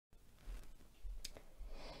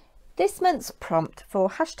This month's prompt for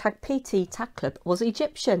hashtag PT Tag Club was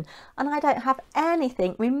Egyptian, and I don't have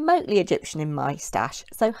anything remotely Egyptian in my stash.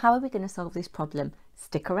 So how are we going to solve this problem?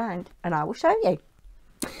 Stick around and I will show you.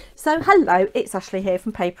 So hello, it's Ashley here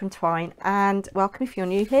from Paper&Twine, and welcome if you're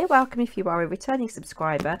new here, welcome if you are a returning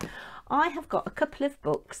subscriber. I have got a couple of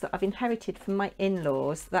books that I've inherited from my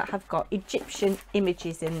in-laws that have got Egyptian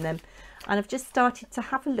images in them, and I've just started to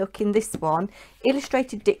have a look in this one,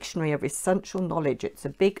 Illustrated Dictionary of Essential Knowledge. It's a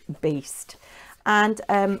big beast, and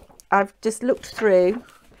I've just looked through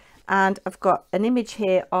and I've got an image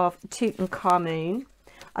here of Tutankhamun.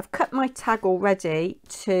 I've cut my tag already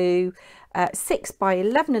to 6 by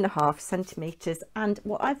 11.5 centimeters, and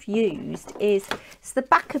what I've used is it's the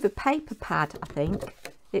back of a paper pad. I think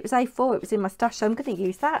it was A4, it was in my stash, so I'm going to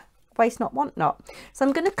use that. Waste not, want not. So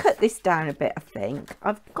I'm going to cut this down a bit. I think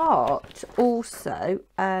I've got also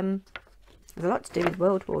there's a lot to do with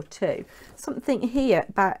World War II, something here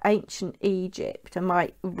about ancient Egypt. I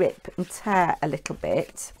might rip and tear a little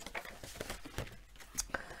bit.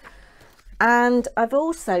 And I've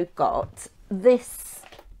also got this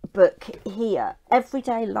book here,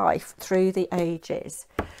 Everyday Life Through the Ages.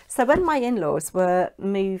 So when my in-laws were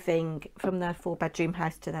moving from their 4-bedroom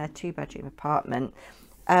house to their 2-bedroom apartment,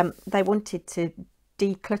 they wanted to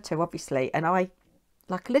declutter, obviously, and I,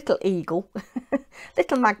 like a little eagle,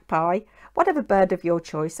 little magpie, whatever bird of your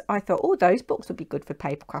choice, I thought, oh, those books would be good for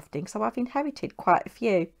paper crafting. So I've inherited quite a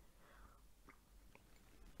few.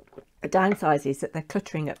 The downside is that they're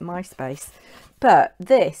cluttering up my space, but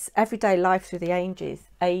this Everyday Life Through the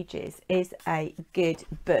Ages is a good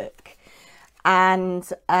book, and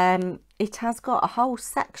it has got a whole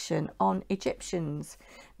section on Egyptians.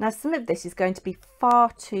 Now some of this is going to be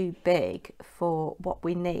far too big for what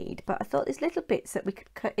we need, but I thought there's little bits that we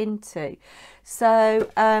could cut into. So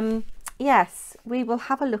yes, we will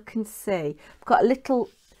have a look and see. I've got a little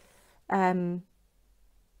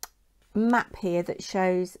map here that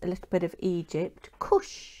shows a little bit of Egypt.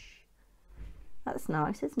 Kush, that's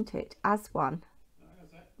nice, isn't it? Aswan,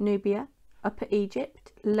 Nubia, Upper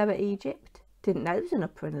Egypt, Lower Egypt. Didn't know there was an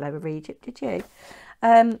Upper and Lower Egypt, did you?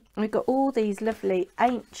 We've got all these lovely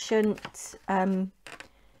ancient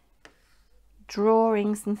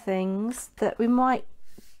drawings and things that we might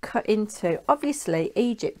cut into. Obviously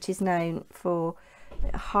Egypt is known for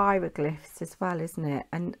hieroglyphs as well, isn't it?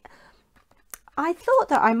 And I thought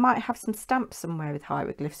that I might have some stamps somewhere with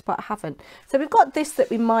hieroglyphs, but I haven't. So we've got this that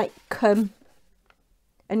we might come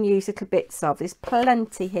and use little bits of. There's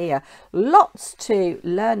plenty here, lots to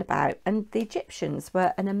learn about, and the Egyptians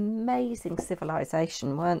were an amazing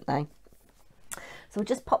civilization, weren't they? So we'll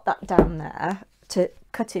just pop that down there to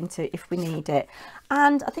cut into if we need it.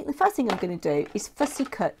 And I think the first thing I'm going to do is fussy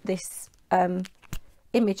cut this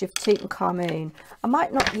image of Tutankhamun. I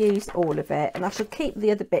might not use all of it, and I shall keep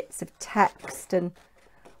the other bits of text and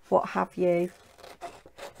what have you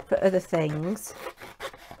for other things,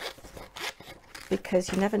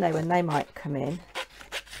 because you never know when they might come in.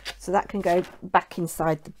 So that can go back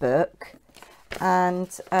inside the book. And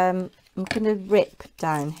I'm going to rip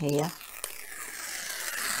down here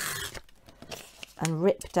and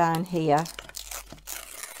rip down here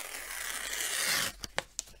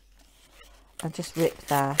and just rip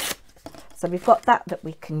there. So we've got that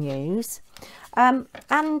we can use. And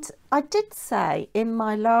I did say in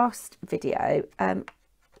my last video,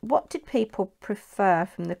 what did people prefer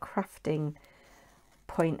from the crafting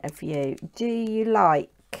point of view? Do you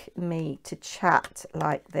like me to chat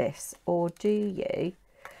like this, or do you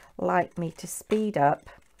like me to speed up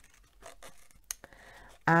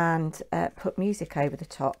and put music over the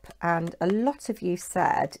top? And a lot of you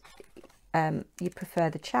said you prefer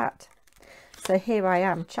the chat, so here I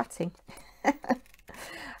am chatting.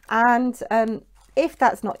 And if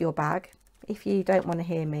that's not your bag, if you don't want to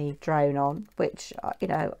hear me drone on, which, you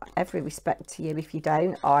know, every respect to you if you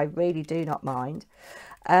don't, I really do not mind,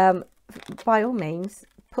 by all means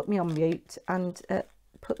put me on mute and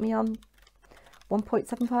put me on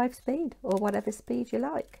 1.75 speed or whatever speed you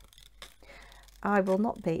like. I will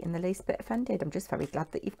not be in the least bit offended. I'm just very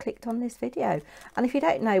glad that you've clicked on this video. And if you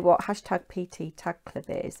don't know what hashtag PT Tag Club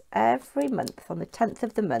is, every month on the 10th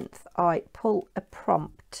of the month I pull a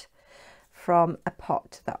prompt from a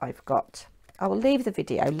pot that I've got. I will leave the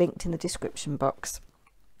video linked in the description box.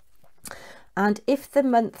 And if the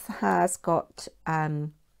month has got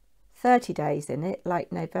 30 days in it,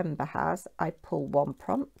 like November has, I pull one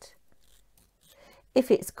prompt.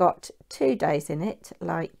 If it's got 2 days in it,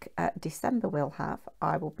 like December will have,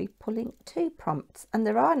 I will be pulling 2 prompts. And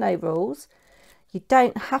there are no rules. You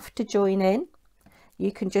don't have to join in.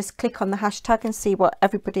 You can just click on the hashtag and see what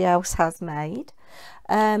everybody else has made.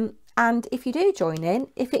 And if you do join in,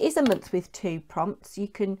 if it is a month with 2 prompts, you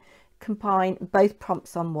can combine both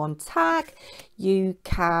prompts on one tag. You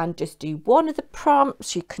can just do one of the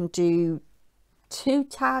prompts. You can do 2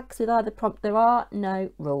 tags with either prompt. There are no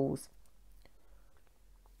rules.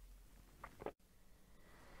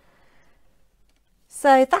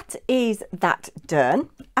 So that is that done.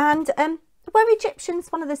 And were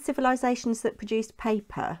Egyptians one of the civilizations that produced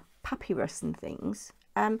paper, papyrus and things?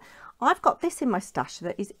 I've got this in my stash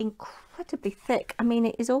that is incredibly thick. I mean,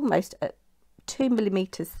 it is almost 2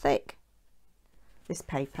 millimeters thick, this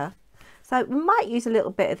paper. So we might use a little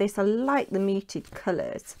bit of this. I like the muted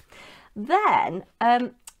colours. Then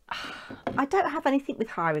I don't have anything with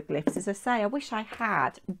hieroglyphs, as I say. I wish I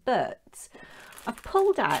had, but I've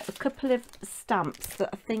pulled out a couple of stamps that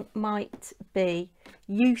I think might be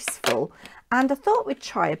useful, and I thought we'd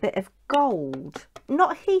try a bit of gold,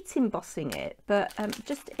 not heat embossing it, but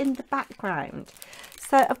just in the background.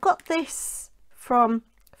 So I've got this from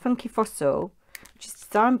Funky Fossil, which is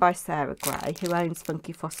designed by Sarah Gray, who owns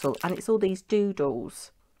Funky Fossil, and it's all these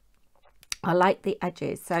doodles. I like the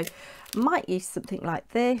edges, so I might use something like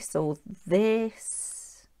this or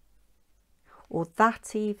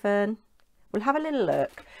that even. We'll have a little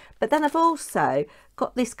look. But then I've also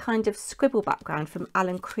got this kind of scribble background from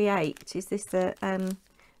Alan Create. Is this a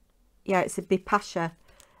yeah, it's a Bipasha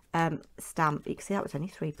stamp. You can see that was only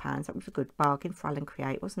 £3. That was a good bargain for Alan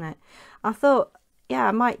Create, wasn't it? I thought, yeah,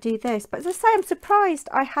 I might do this, but as I say, I'm surprised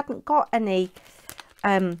I hadn't got any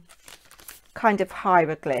kind of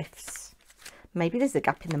hieroglyphs. Maybe there's a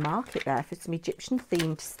gap in the market there for some Egyptian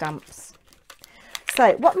themed stamps.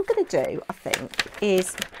 So what I'm going to do, I think,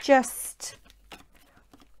 is just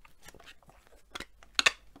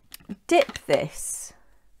dip this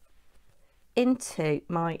into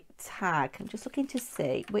my tag. I'm just looking to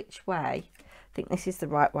see which way. I think this is the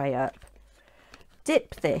right way up.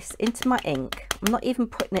 Dip this into my ink. I'm not even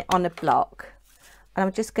putting it on a block, and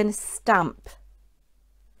I'm just going to stamp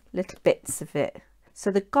little bits of it.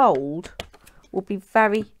 So the gold will be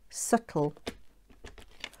very subtle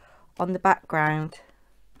on the background.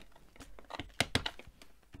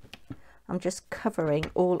 I'm just covering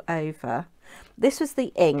all over. This was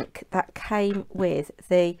the ink that came with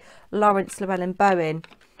the Lawrence Llewellyn Bowen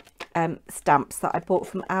stamps that I bought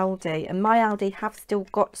from Aldi, and my Aldi have still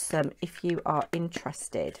got some if you are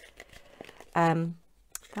interested.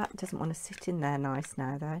 That doesn't want to sit in there nice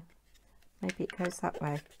now though. Maybe it goes that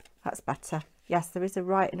way. That's better. Yes, there is a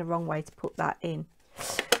right and a wrong way to put that in.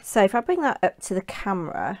 So if I bring that up to the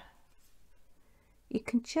camera, you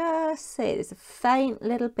can just see there's a faint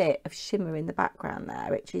little bit of shimmer in the background there,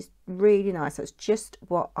 which is really nice. That's just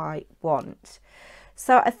what I want.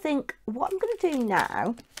 So I think what I'm going to do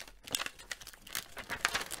now,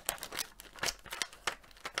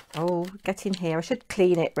 oh, get in here. I should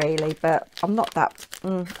clean it really, but I'm not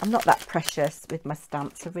that precious with my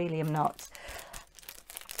stamps. I really am not.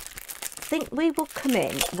 I think we will come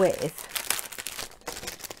in with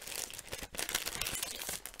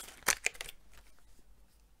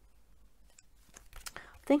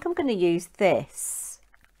I think I'm going to use this.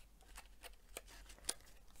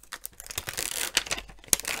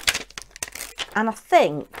 And I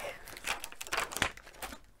think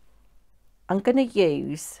I'm going to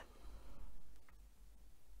use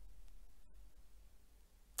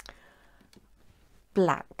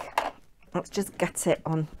black. Let's just get it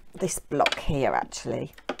on this block here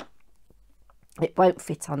actually. It won't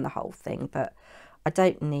fit on the whole thing, but I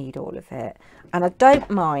don't need all of it, and I don't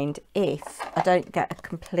mind if I don't get a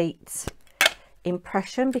complete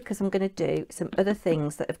impression, because I'm going to do some other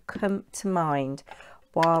things that have come to mind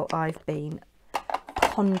while I've been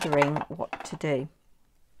pondering what to do.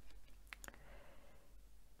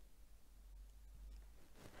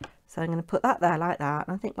 So I'm going to put that there like that,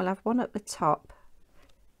 and I think we'll have one at the top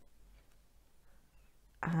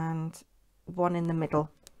and one in the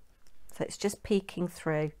middle, so it's just peeking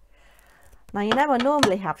through. Now, you know, I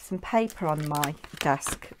normally have some paper on my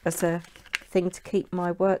desk as a thing to keep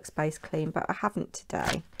my workspace clean, but I haven't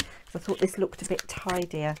today. So I thought this looked a bit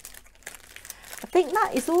tidier. I think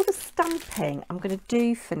that is all the stamping I'm going to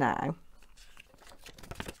do for now.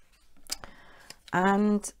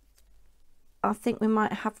 And I think we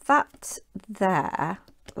might have that there,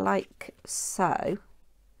 like so.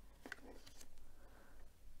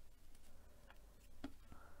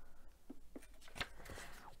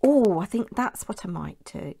 Oh, I think that's what I might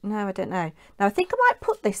do. No, I don't know. No, I think I might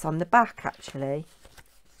put this on the back actually.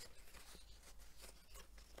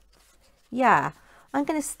 Yeah, I'm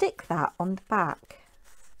going to stick that on the back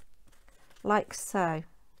like so.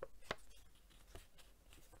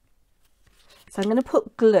 So I'm going to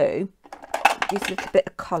put glue use a little bit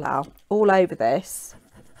of collal all over this.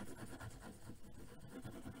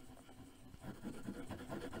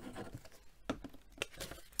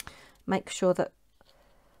 Make sure that,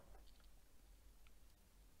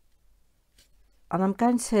 and I'm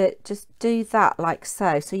going to just do that like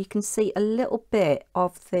so, so you can see a little bit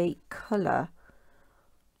of the colour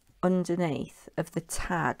underneath of the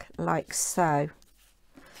tag like so,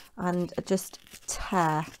 and just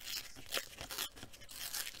tear,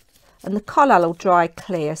 and the collal will dry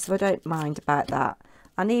clear, so I don't mind about that.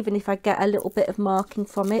 And even if I get a little bit of marking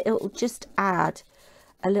from it, it will just add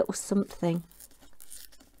a little something.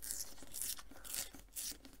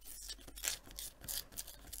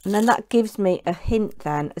 And then that gives me a hint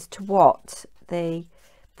then as to what the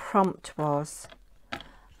prompt was.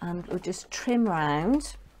 And we'll just trim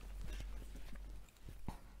round.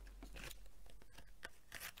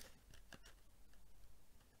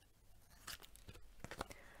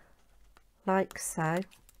 Like so.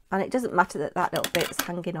 And it doesn't matter that that little bit's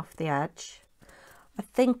hanging off the edge. I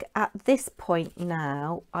think at this point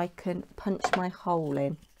now I can punch my hole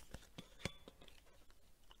in.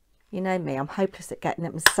 You know me, I'm hopeless at getting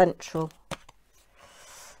them central.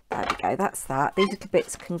 There we go, that's that. These little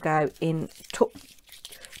bits can go in tuck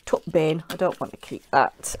bin. I don't want to keep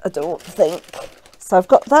that, I don't think. So I've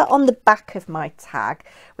got that on the back of my tag,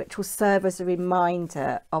 which will serve as a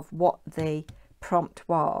reminder of what the prompt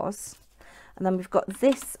was. And then we've got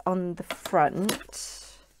this on the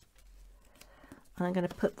front. And I'm going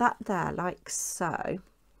to put that there like so.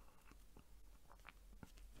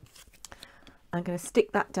 I'm going to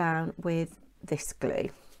stick that down with this glue.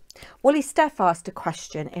 Wally Steph asked a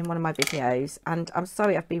question in one of my videos, and I'm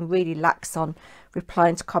sorry I've been really lax on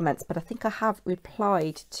replying to comments, but I think I have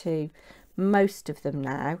replied to most of them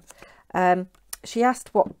now. She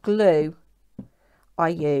asked what glue I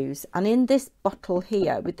use, and in this bottle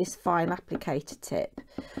here with this fine applicator tip,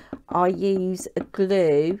 I use a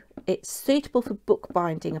glue. It's suitable for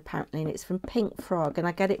bookbinding apparently, and it's from Pink Frog, and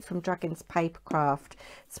I get it from Dragon's Papercraft.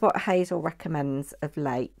 It's what Hazel recommends of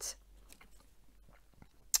late.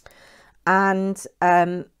 And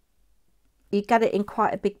you get it in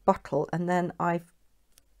quite a big bottle, and then I've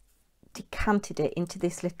decanted it into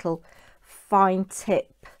this little fine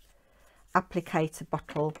tip applicator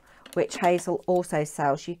bottle, which Hazel also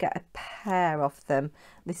sells. You get a pair of them.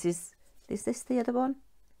 This is this the other one?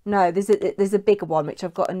 No, there's a bigger one which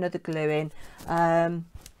I've got another glue in.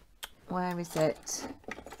 Where is it?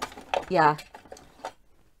 Yeah,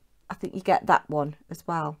 I think you get that one as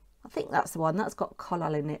well. I think that's the one that's got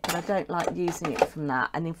collal in it, but I don't like using it from that.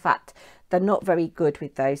 And in fact, they're not very good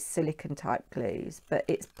with those silicone type glues, but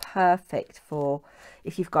it's perfect for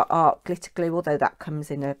if you've got art glitter glue, although that comes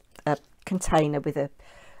in a container with a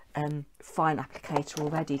fine applicator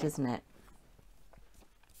already, doesn't it?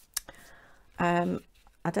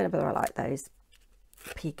 I don't know whether I like those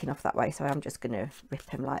peeking off that way, so I'm just going to rip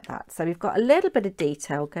them like that. So we've got a little bit of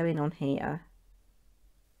detail going on here.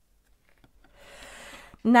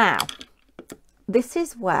 Now, this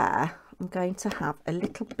is where I'm going to have a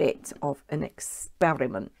little bit of an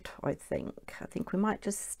experiment, I think. I think we might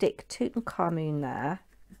just stick Tutankhamun there.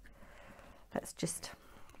 Let's just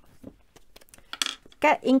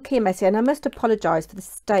get inky and messy, and I must apologise for the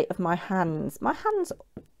state of my hands. My hands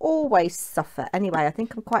always suffer anyway. I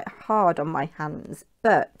think I'm quite hard on my hands,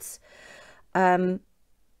 but in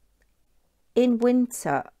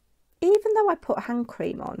winter, even though I put hand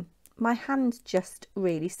cream on, my hands just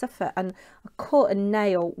really suffer, and I caught a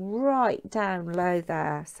nail right down low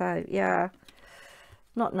there. So yeah,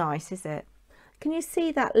 not nice, is it? Can you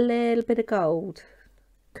see that little bit of gold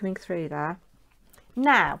coming through there?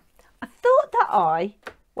 Now, I thought that I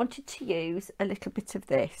wanted to use a little bit of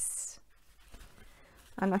this,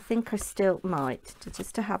 and I think I still might,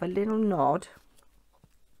 just to have a little nod.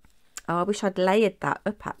 Oh, I wish I'd layered that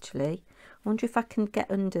up actually. I wonder if I can get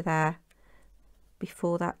under there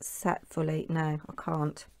before that's set fully. No, I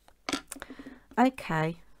can't.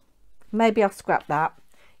 Okay, maybe I'll scrap that.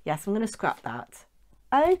 Yes, I'm going to scrap that.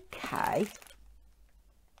 Okay,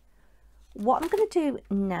 what I'm going to do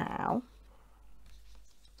now,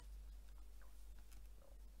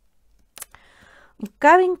 I'm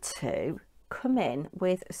going to come in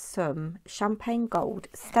with some champagne gold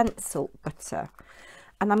stencil butter,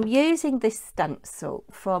 and I'm using this stencil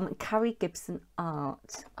from Carrie Gibson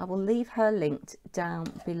Art. I will leave her linked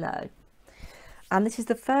down below, and this is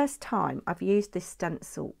the first time I've used this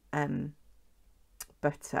stencil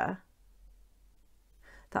butter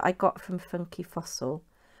that I got from Funky Fossil,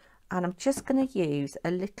 and I'm just going to use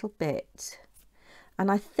a little bit,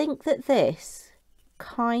 and I think that this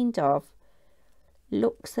kind of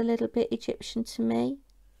looks a little bit Egyptian to me.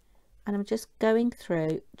 and I'm just going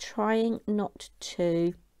through, trying not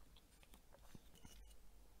to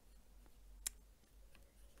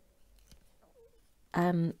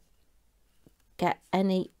get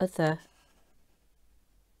any other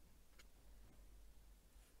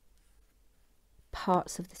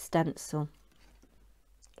parts of the stencil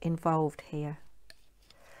involved here.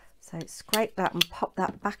 So scrape that and pop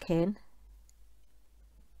that back in,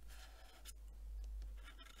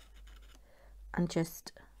 and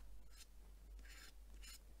just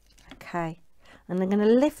okay, and I'm going to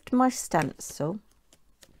lift my stencil.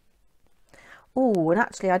 Oh, and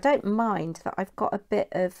actually I don't mind that I've got a bit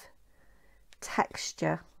of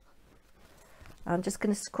texture. I'm just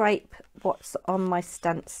going to scrape what's on my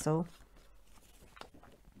stencil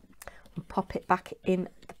and pop it back in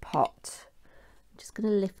the pot. I'm just going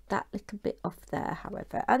to lift that little bit off there,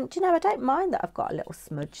 however, and you know, I don't mind that I've got a little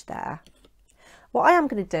smudge there. What I am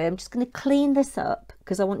going to do, I'm just going to clean this up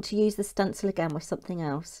because I want to use the stencil again with something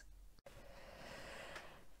else.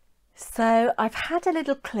 So I've had a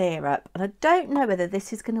little clear up, and I don't know whether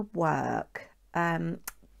this is going to work,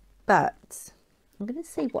 but I'm going to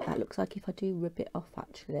see what that looks like if I do rub it off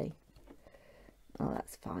actually. Oh,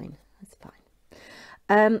 that's fine, that's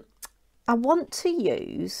fine. I want to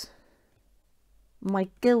use my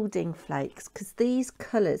gilding flakes because these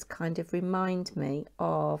colours kind of remind me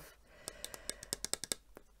of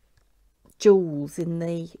jewels in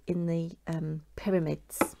the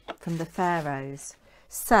pyramids from the pharaohs.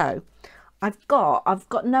 So I've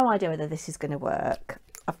got no idea whether this is going to work.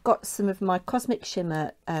 I've got some of my Cosmic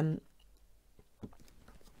Shimmer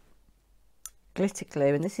glitter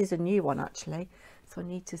glue, and this is a new one actually, so I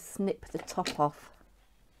need to snip the top off.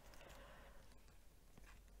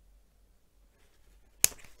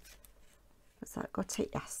 Has that got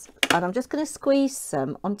it? Yes. And I'm just going to squeeze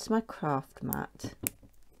some onto my craft mat.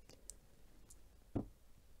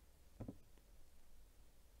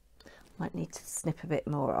 Might need to snip a bit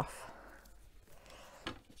more off.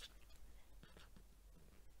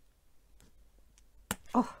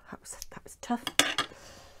 Oh, that was tough.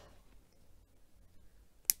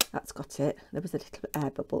 That's got it. There was a little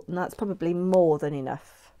air bubble, and that's probably more than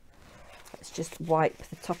enough. Let's just wipe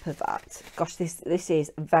the top of that. Gosh, this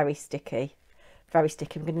is very sticky. Very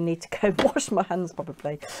sticky. I'm going to need to go and wash my hands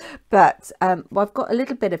probably. But well, I've got a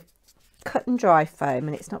little bit of cut and dry foam,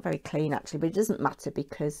 and it's not very clean actually, but it doesn't matter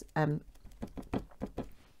because we're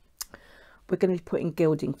going to be putting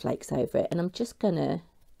gilding flakes over it, and I'm just going to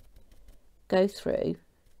go through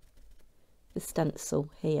the stencil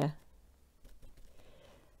here.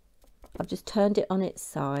 I've just turned it on its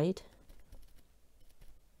side.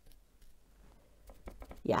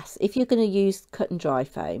 Yes, if you're going to use cut and dry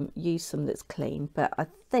foam, use some that's clean, but I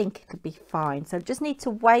think it'll be fine. So I just need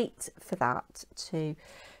to wait for that to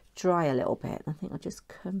dry a little bit. I think I'll just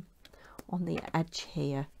come on the edge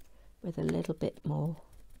here with a little bit more,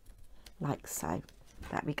 like so.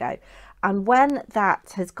 There we go. And when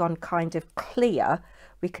that has gone kind of clear,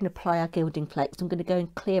 we can apply our gilding flakes. I'm going to go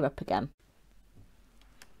and clear up again.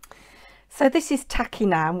 So this is tacky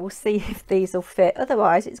now, and we'll see if these will fit.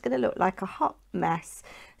 Otherwise, it's going to look like a hot mess.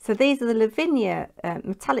 So these are the Lavinia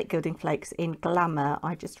metallic gilding flakes in Glamour.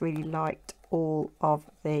 I just really liked all of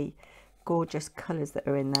the gorgeous colours that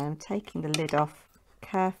are in there. I'm taking the lid off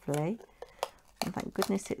carefully. And thank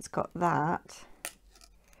goodness it's got that.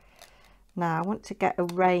 Now I want to get a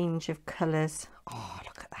range of colours. Oh,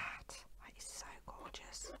 look at that. That is so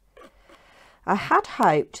gorgeous. I had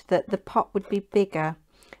hoped that the pot would be bigger,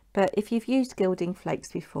 but if you've used gilding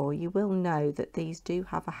flakes before, you will know that these do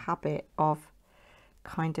have a habit of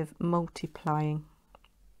kind of multiplying.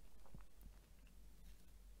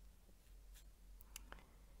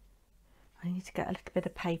 I need to get a little bit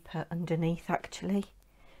of paper underneath actually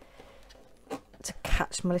to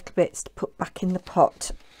catch my little bits to put back in the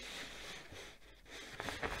pot.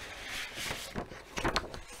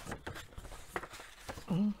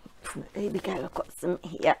 There we go, I've got some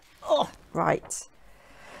here. Oh, right.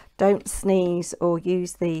 Don't sneeze or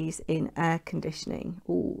use these in air conditioning.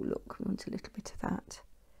 Oh, look, we want a little bit of that.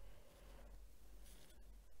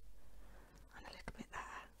 And a little bit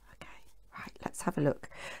there. Okay, right, let's have a look.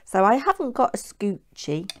 So I haven't got a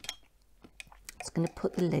scoochie. Just going to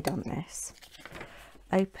put the lid on this.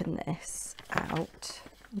 Open this out.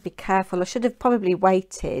 Be careful. I should have probably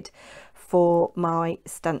waited for my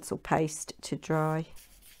stencil paste to dry.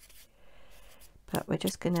 But we're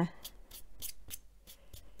just going to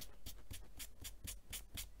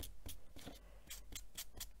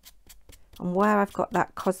and where I've got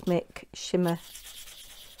that Cosmic Shimmer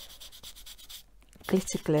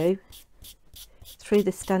glitter glue through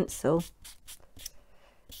the stencil,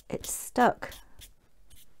 it's stuck.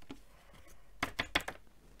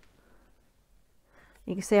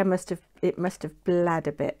 You can see it must have bled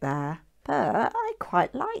a bit there, but I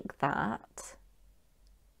quite like that.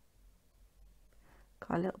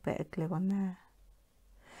 Got a little bit of glue on there.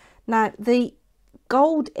 Now the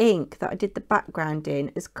gold ink that I did the background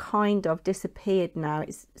in has kind of disappeared now.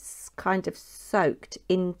 It's kind of soaked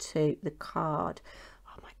into the card.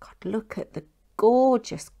 Oh my God, look at the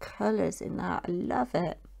gorgeous colours in that. I love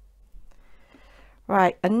it.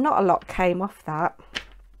 Right, and not a lot came off that,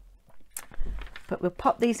 but we'll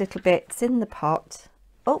pop these little bits in the pot.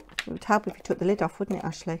 Oh, it would help if you took the lid off, wouldn't it,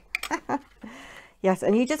 Ashley? Yes,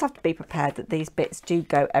 and you just have to be prepared that these bits do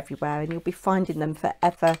go everywhere and you'll be finding them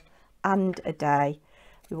forever and a day.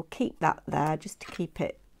 We will keep that there just to keep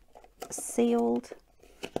it sealed.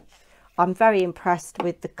 I'm very impressed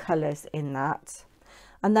with the colours in that.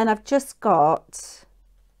 And then I've just got,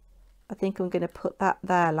 I think I'm going to put that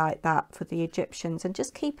there like that for the Egyptians and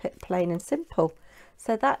just keep it plain and simple.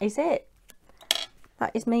 So that is it.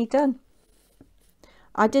 That is me done.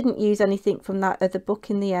 I didn't use anything from that other book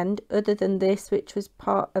in the end, other than this, which was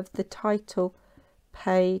part of the title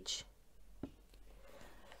page.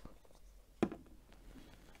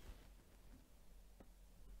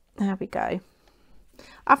 There we go.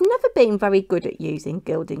 I've never been very good at using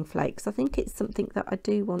gilding flakes. I think it's something that I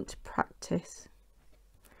do want to practice.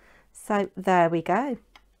 So there we go.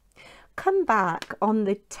 Come back on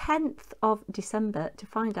the 10th of December to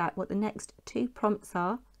find out what the next 2 prompts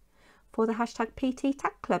are for the hashtag PT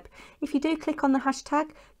Tag Club. If you do click on the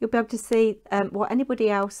hashtag, you'll be able to see what anybody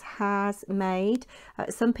else has made.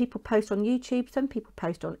 Some people post on YouTube, some people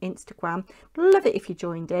post on Instagram. Love it if you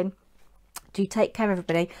joined in. Do take care,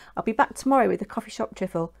 everybody. I'll be back tomorrow with a coffee shop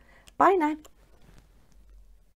drivel. Bye now.